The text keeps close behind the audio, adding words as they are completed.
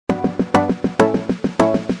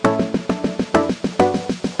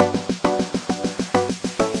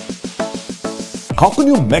How can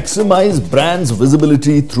you maximize brands'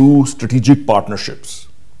 visibility through strategic partnerships?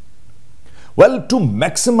 Well, to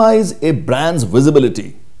maximize a brand's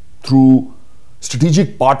visibility through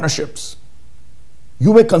strategic partnerships,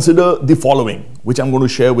 you may consider the following, which I'm going to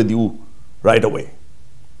share with you right away.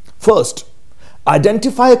 First,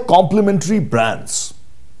 identify complementary brands.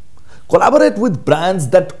 Collaborate with brands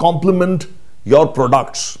that complement your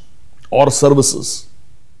products or services,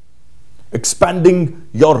 expanding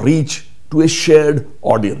your reach to a shared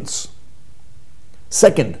audience.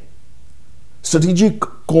 Second, strategic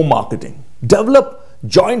co-marketing. Develop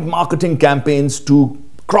joint marketing campaigns to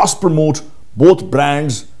cross-promote both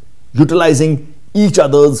brands, utilizing each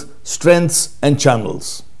other's strengths and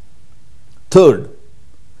channels. Third,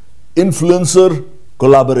 influencer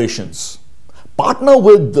collaborations. Partner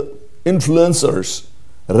with influencers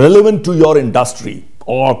relevant to your industry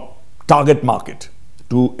or target market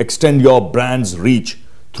to extend your brand's reach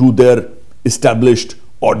through their established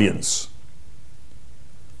audience.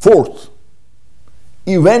 Fourth,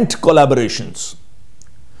 event collaborations.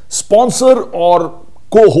 Sponsor or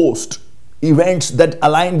co-host events that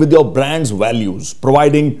align with your brand's values,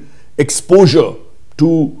 providing exposure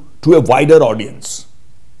to a wider audience.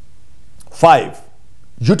 5.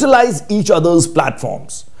 Utilize each other's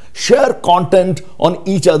platforms. Share content on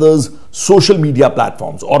each other's social media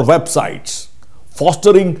platforms or websites,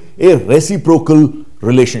 fostering a reciprocal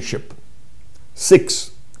relationship.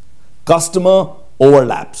 6. Customer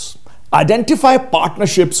overlaps. Identify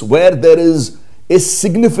partnerships where there is a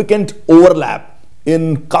significant overlap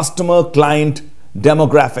in customer-client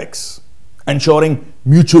demographics, ensuring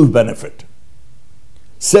mutual benefit.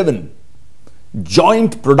 7.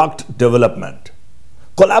 Joint product development.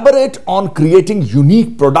 Collaborate on creating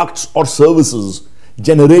unique products or services,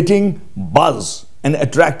 generating buzz and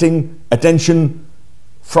attracting attention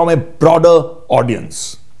from a broader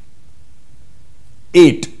audience.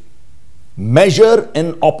 8. Measure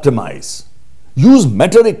and optimize. Use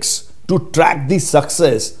metrics to track the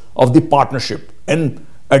success of the partnership and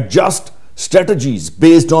adjust strategies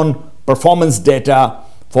based on performance data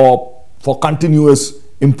for continuous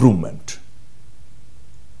improvement.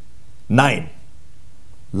 9.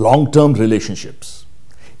 Long-term relationships.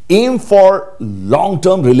 Aim for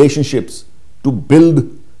long-term relationships to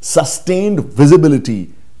build sustained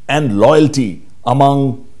visibility and loyalty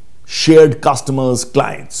among shared customers,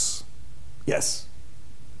 clients. Yes.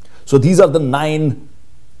 So these are the 9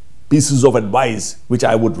 pieces of advice which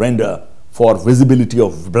I would render for visibility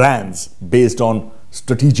of brands based on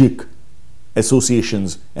strategic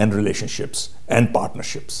associations and relationships and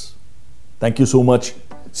partnerships. Thank you so much.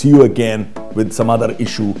 See you again with some other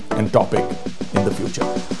issue and topic in the future.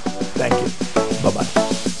 Thank you. Bye-bye.